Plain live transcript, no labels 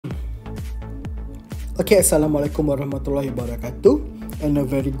Okay, Assalamualaikum warahmatullahi wabarakatuh, and a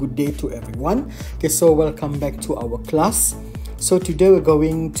very good day to everyone. Okay, so welcome back to our class. So today we're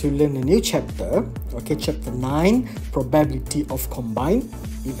going to learn a new chapter. Okay, chapter 9, probability of combined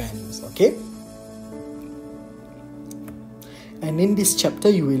events. Okay, and in this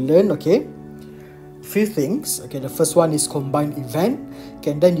chapter you will learn few things. Okay, the first one is combined event.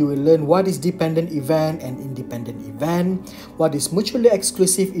 Okay, and then you will learn what is dependent event and independent event, what is mutually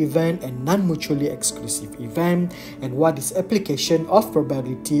exclusive event and non-mutually exclusive event, and what is application of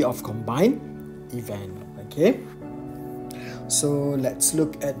probability of combined event. Okay, so let's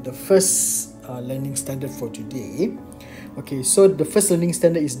look at the first learning standard for today. Okay, so the first learning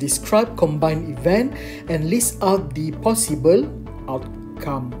standard is describe combined event and list out the possible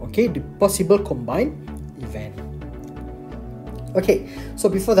outcome. Okay, the possible combined event. Okay,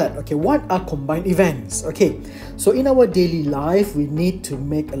 so before that, what are combined events? Okay, so in our daily life, we need to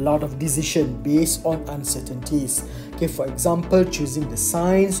make a lot of decisions based on uncertainties. Okay, for example, choosing the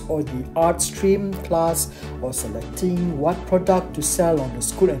science or the art stream class, or selecting what product to sell on the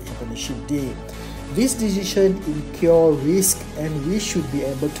school entrepreneurship day. This decision incur risk, and we should be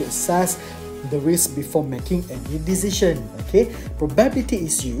able to assess the risk before making any decision. Okay, probability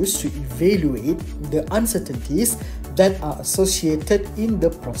is used to evaluate the uncertainties that are associated in the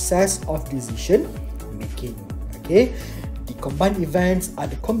process of decision making. Okay, the combined events are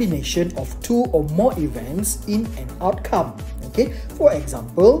the combination of two or more events in an outcome. Okay, for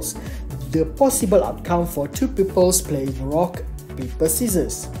examples, the possible outcome for two people playing rock, paper,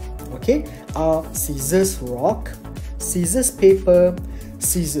 scissors. Okay, are scissors rock, scissors paper,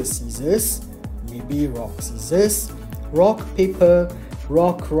 scissors scissors, maybe rock scissors, rock paper,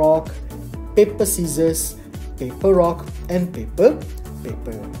 rock rock, paper scissors, paper rock, and paper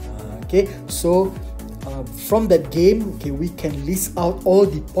paper. Okay, so from that game, we can list out all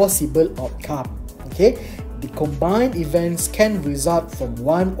the possible outcome. Okay, the combined events can result from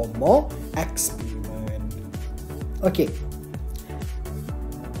one or more experiment. Okay,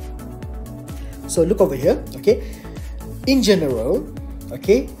 so look over here. Okay, in general,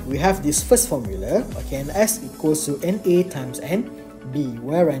 we have this first formula. Okay, and S equals to NA times NB,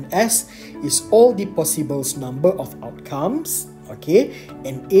 where an S is all the possible number of outcomes. Okay,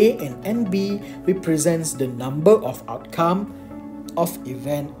 and A and NB represents the number of outcome of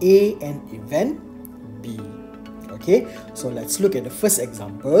event A and event B. Okay, so let's look at the first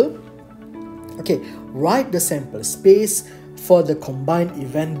example. Okay, write the sample space for the combined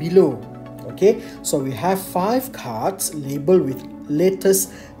event below. Okay, so we have 5 cards labeled with letters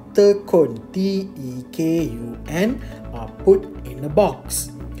Tekun, T-E-K-U-N, are put in a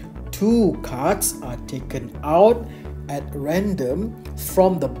box. 2 cards are taken out at random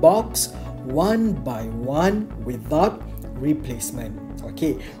from the box one by one without replacement.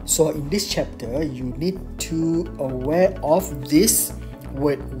 Okay, so in this chapter, you need to aware of this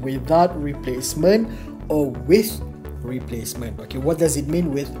word without replacement or with replacement. Okay, what does it mean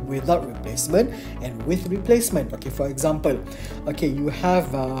with without replacement and with replacement? Okay, for example, you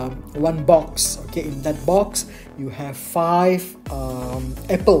have one box. Okay, in that box you have 5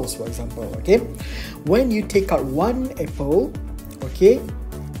 apples, for example. Okay, when you take out one apple,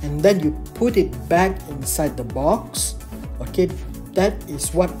 and then you put it back inside the box, that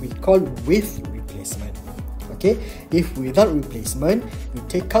is what we call with replacement. Okay, if without replacement, you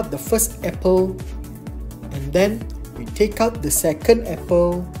take out the first apple and then we take out the second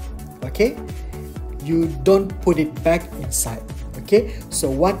apple. You don't put it back inside. So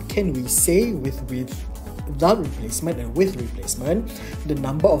what can we say without replacement and with replacement? The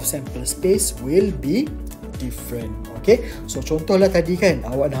number of sample space will be different. So contohlah tadi kan,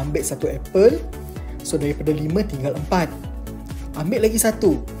 awak dah ambil satu apple, so daripada 5 tinggal 4. Ambil lagi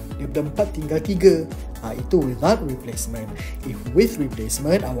satu, daripada 4 tinggal 3. Itu without replacement. If with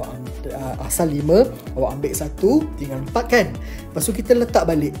replacement, awak asal 5, awak ambil satu, tinggal 4 kan. Lepas tu kita letak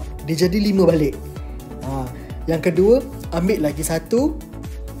balik, dia jadi 5 balik. Yang kedua, ambil lagi satu,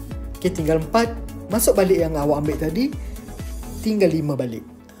 tinggal 4, masuk balik yang awak ambil tadi, tinggal 5 balik.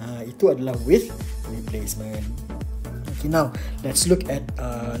 Itu adalah with replacement. Now let's look at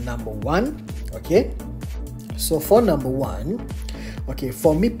number 1. So for number 1,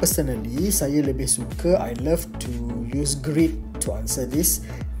 for me personally, saya lebih suka, I love to use grid to answer this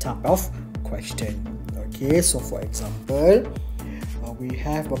type of question. So for example, we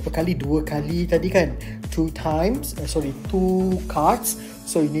have berapa kali? 2 kali tadi kan? 2 cards. So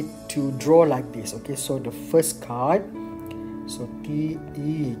you need to draw like this. So the first card, so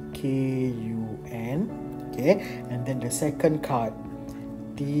T-E-K-U-N. And then the second card,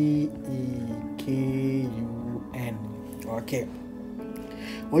 T-E-K-U-N.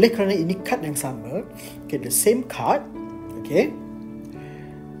 oleh kerana ini kad yang sama, okay, the same card, okay,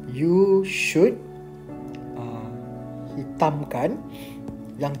 you should hitamkan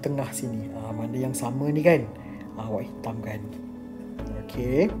yang tengah sini. Mana yang sama ni kan, awak hitamkan.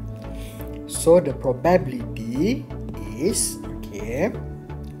 Okay, so the probability is, okay,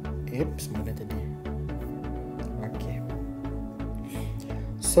 mana tadi? Okay,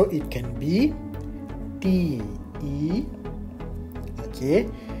 so it can be T E, okay,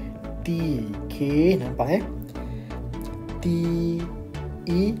 T K, nampak T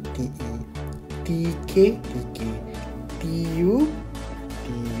E T E, T K T K, T U T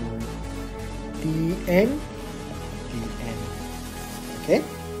U, T N T N. Okay,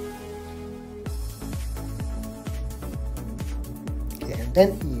 okay, and then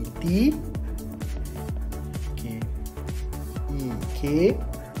E T, okay, E K,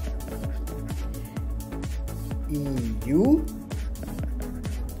 E U,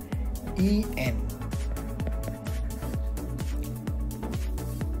 E N.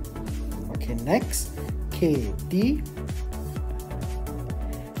 Okay, next K T,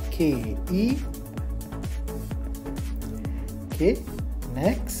 K E. Okay,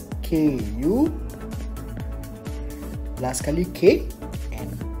 next K U, last kali K N.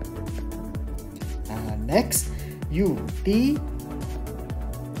 Next U T,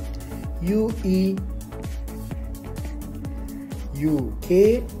 U E, U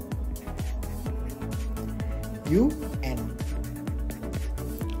K, U N.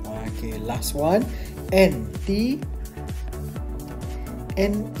 Okay, last one N T,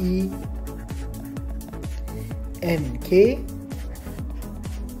 N E, N K,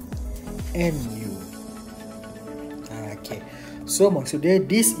 N U. Okay, so maksud dia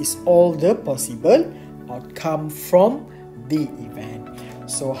this is all the possible outcome from the event.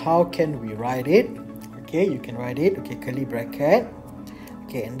 So how can we write it? Okay, you can write it, okay, curly bracket,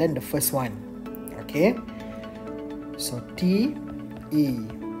 okay, and then the first one, okay, so T E,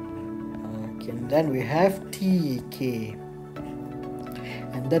 okay, and then we have T K,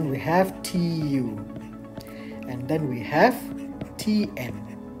 and then we have T U, and then we have T N.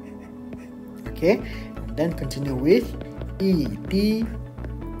 Okay, and then continue with E T,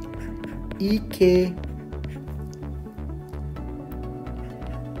 E K,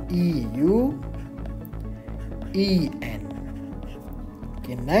 E U, E N.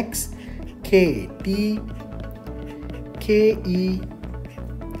 Okay, next K T, K E,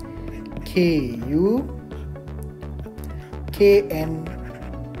 K U, K N,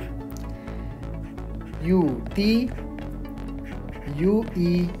 U T, U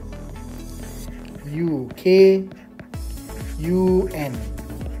E, U K, U N.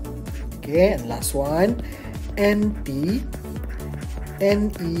 Okay, and last one N T,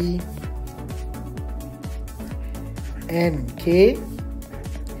 N E, N K,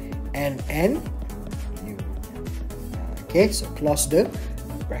 N N U. Okay, so close the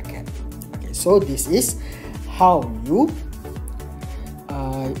bracket. Okay, so this is how you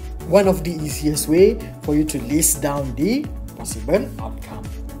one of the easiest way for you to list down the possible outcome.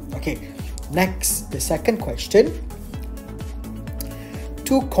 Okay, next, the second question.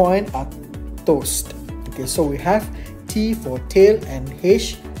 Two coins are tossed. Okay, so we have T for tail and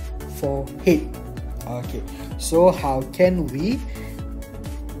H for head. Okay, so how can we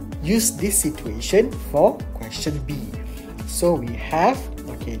use this situation for question B? So we have,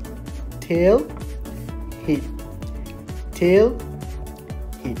 okay, tail, head, tail,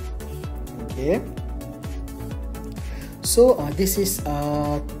 head. Okay, so this is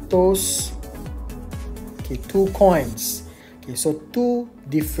toss, okay, two coins. Okay, so two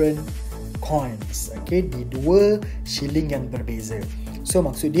different coins, okay, di dua shilling yang berbeza. So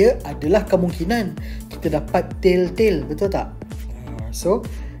maksud dia adalah kemungkinan kita dapat tail, betul tak? So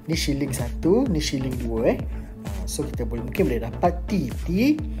ni shilling satu, ni shilling dua. So kita mungkin boleh dapat T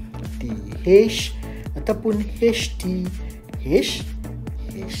H ataupun H T H.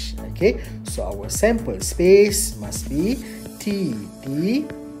 Okay, so our sample space must be T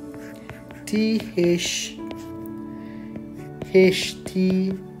H T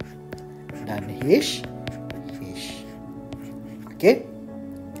dan H. Okay,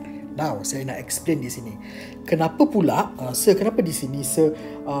 now saya nak explain di sini kenapa pula kenapa di sini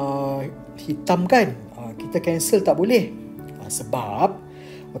hitamkan, kita cancel tak boleh, sebab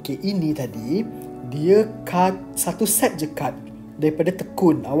okay, ini tadi dia kad satu set je kad daripada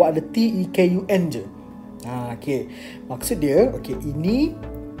tekun, awak ada TEKUN je. Okay, maksud dia okay, ini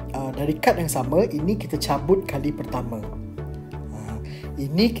dari kad yang sama, ini kita cabut kali pertama,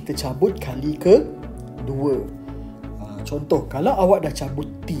 ini kita cabut kali kedua. Contoh, kalau awak dah cabut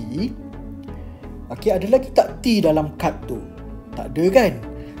T, okay, ada lagi tak T dalam kad tu? Tak ada kan?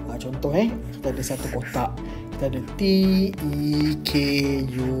 Contoh kita ada satu kotak. Kita ada TEKUN.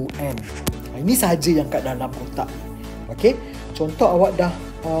 Ini sahaja yang kat dalam kotak. Okey. Contoh awak dah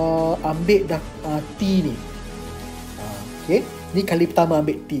ambil dah T ni. Okey. Ni kali pertama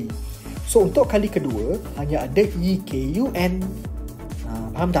ambil T. So untuk kali kedua hanya ada EKUN.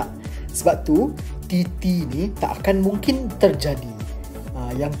 Faham tak? Sebab tu TT ni tak akan mungkin terjadi.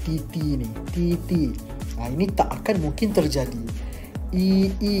 Yang TT ni, TT. Ini tak akan mungkin terjadi.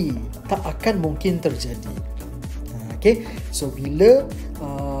 EE tak akan mungkin terjadi. Okay. So bila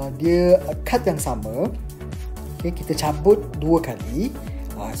dia kad yang sama, okay, kita cabut 2 kali.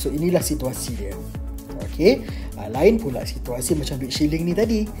 So inilah situasi dia. Okay. Lain pula situasi macam duit shilling ni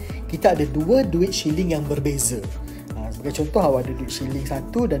tadi. Kita ada 2 duit shilling yang berbeza. Sebagai contoh, awak ada duit shilling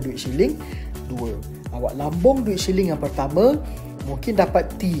 1 dan duit shilling 2. Awak lambung duit shilling yang pertama, mungkin dapat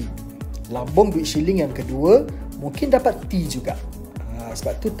T. Lambung duit shilling yang kedua, mungkin dapat T juga.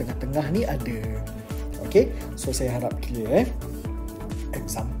 Sebab tu tengah-tengah ni ada. Okay, so saya harap clear.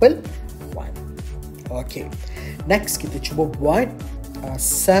 Example 1. Okay, next kita cuba buat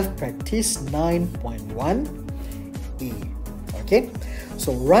self-practice 9.1a. Okay,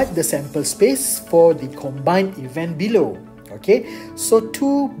 so write the sample space for the combined event below. Okay, so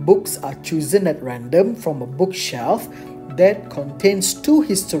 2 books are chosen at random from a bookshelf that contains 2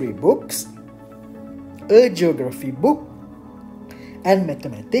 history books, a geography book, and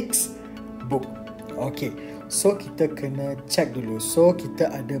mathematics book. Okay, so kita kena check dulu. So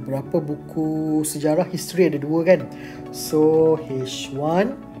kita ada berapa buku sejarah? History ada 2 kan? So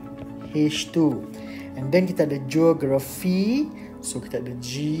H1, H2, and then kita ada geography. So kita ada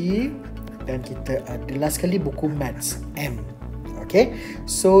G, dan kita ada last kali buku maths M. Okay,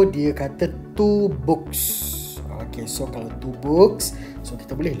 so dia kata 2 books. Okay, so kalau 2 books, so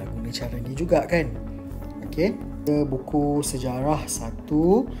kita boleh lah guna cara ni juga kan. Okay, ada buku sejarah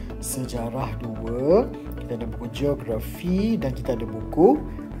 1, sejarah 2, kita ada buku geografi dan kita ada buku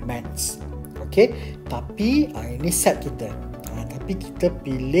maths. Okay, tapi ini set kita. Tapi kita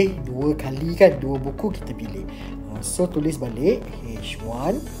pilih 2 kali kan, 2 buku kita pilih. So tulis balik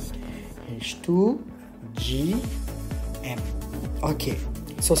H1, H2, G, M. Okay,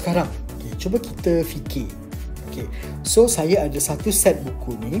 so sekarang cuba kita fikir. Okay, so saya ada satu set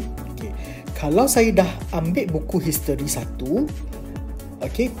buku ni. Okay, kalau saya dah ambil buku history 1,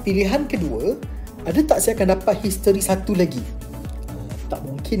 okay, pilihan kedua, ada tak saya akan dapat history 1 lagi? Tak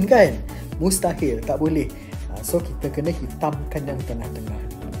mungkin kan? Mustahil, tak boleh. So kita kena hitamkan yang tengah-tengah.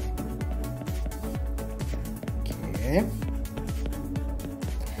 Okay.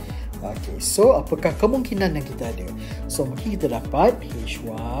 Okay, so apakah kemungkinan yang kita ada? So mungkin kita dapat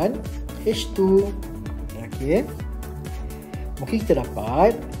H1, H2. Okay. Mungkin kita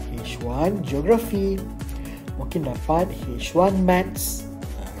dapat H1 geography. Mungkin dapat H1 maths.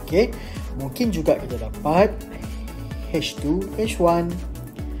 Okay. Mungkin juga kita dapat H2 H1.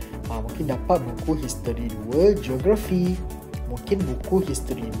 Mungkin dapat buku history 2 geography. Mungkin buku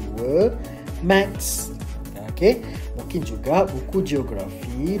history 2 maths. Okay. Mungkin juga buku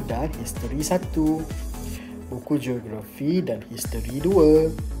geografi dan history 1. Buku geografi dan history 2.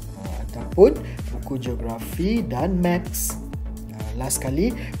 Ataupun buku geografi dan maths. Last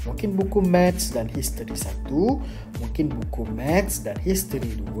kali, mungkin buku maths dan history 1. Mungkin buku maths dan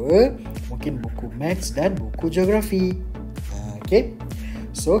history 2. Mungkin buku maths dan buku geografi. Okay.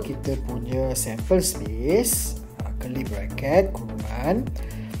 So, kita punya sample space, curly bracket, kurungan.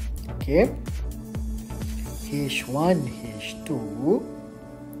 Okay. H1, H2.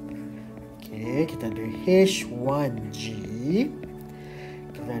 Okay, kita ada H1G.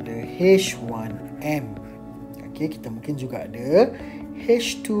 Kita ada H1M. Okay, kita mungkin juga ada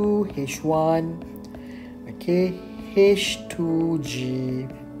H2, H1. Okay, H2G,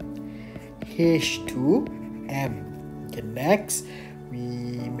 H2M. Okay, next,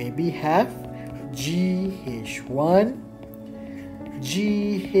 we maybe have GH1,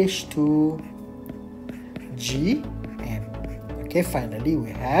 GH2, GM. Okay, finally we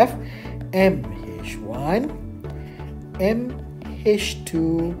have MH1, MH2,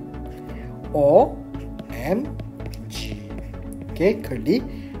 or MG. Okay, curly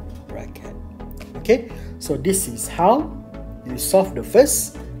bracket. Okay, so this is how you solve the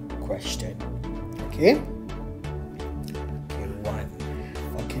first question. Okay. Okay, 1.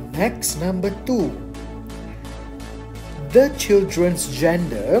 Okay, next, number 2. The children's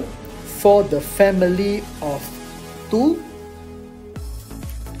gender for the family of 2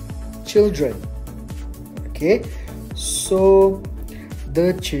 children. Okay, so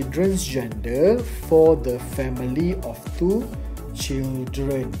the children's gender for the family of 2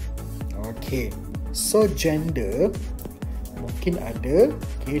 children. Okay, so gender, mungkin ada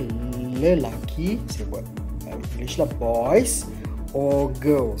lelaki, saya buat English lah, boys or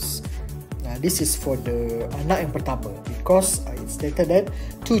girls. This is for the anak yang pertama because it stated that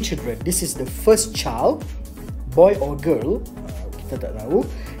 2 children. This is the first child, boy or girl, kita tak tahu.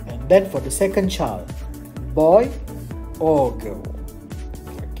 And then for the second child, boy or girl.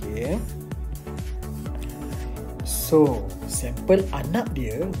 Okay. So sampel anak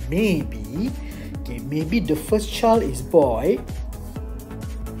dia maybe the first child is boy,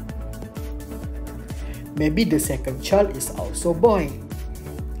 maybe the second child is also boy.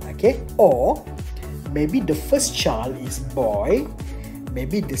 Okay, or maybe the first child is boy,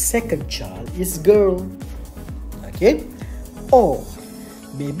 maybe the second child is girl. Okay, or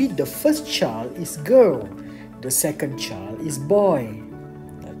maybe the first child is girl, the second child is boy.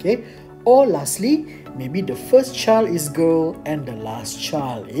 Okay, or lastly, maybe the first child is girl and the last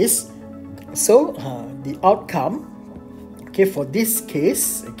child is. So the outcome, okay, for this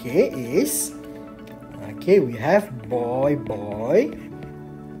case, okay, is we have boy boy,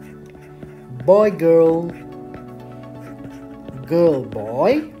 boy girl, girl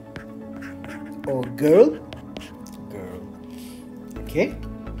boy, or girl girl. Okay,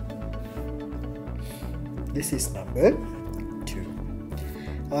 this is number 2.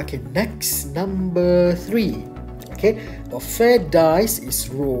 Okay, next, number 3. Okay, a fair dice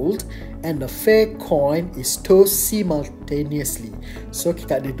is rolled and a fair coin is tossed simultaneously. So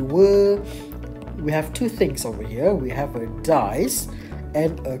kita ada dua, we have 2 things over here. We have a dice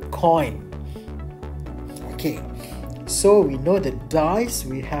and a coin. Okay, so we know that dice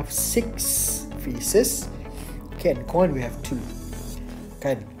we have 6 faces. Okay, and coin we have 2.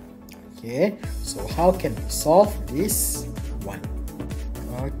 Kan? Okay, so how can we solve this one?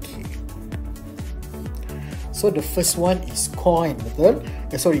 Okay, so the first one is coin, betul?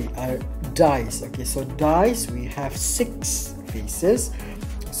 Dice. Okay, so dice we have 6 faces.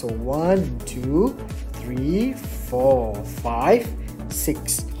 So 1, 2, 3, 4, 5,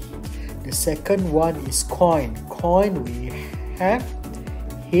 6. The second one is coin. Coin we have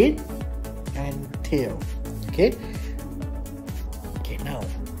head and tail. Okay. Okay, now.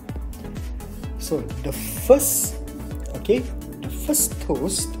 So the first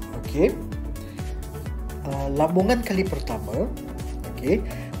toast. Okay. Lambungan kali pertama. Okay.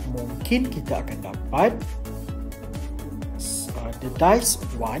 Mungkin kita akan dapat the dice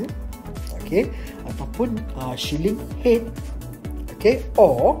 1. Okay. Ataupun shilling head. Okay.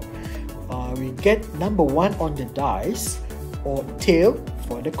 Or we get number 1 on the dice or tail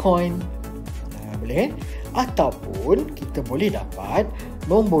for the coin. Boleh? Ataupun kita boleh dapat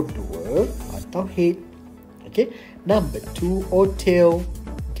nombor 2 atau head. Okay, number 2 or tail.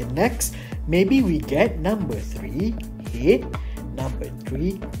 Okay, next, maybe we get number 3 head, number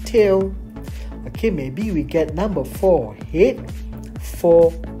 3 tail. Okay, maybe we get number 4 head,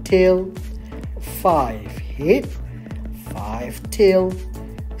 4 tail, 5 head, 5 tail,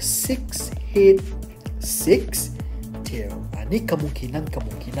 6 head, 6 tail. Ini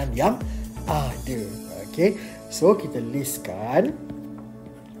kemungkinan yang ada. Okay, so kita listkan.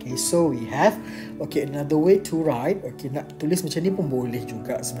 Okay, so we have, okay, another way to write. Okay, nak tulis macam ni pun boleh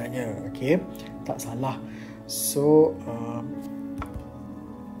juga sebenarnya. Okay, tak salah. So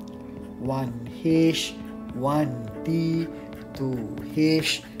 1H, 1T,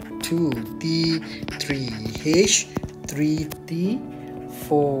 2H, 2T, 3H, 3T,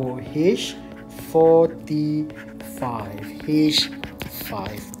 4H, 4T, 5H,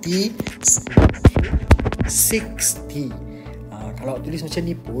 5T, 6T. Kalau tulis macam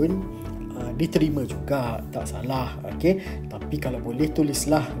ni pun diterima juga, tak salah. Okay, tapi kalau boleh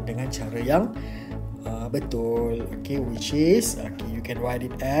tulislah dengan cara yang betul. Okay, which is, okay, you can write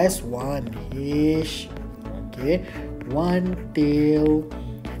it as 1H, okay, 1 tail,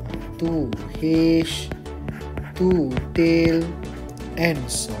 2H, 2 tail, and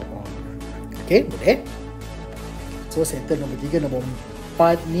so on. Okay, boleh? So settle nombor 3, nombor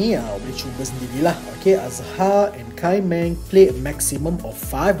 4 ni boleh cuba sendirilah. Okay, Azhar and Kai Meng play a maximum of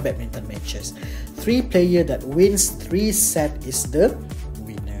 5 badminton matches. 3 player that wins 3 set is the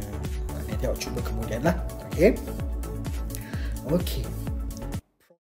winner. Nanti awak cuba kemudian lah. Okay. Okay.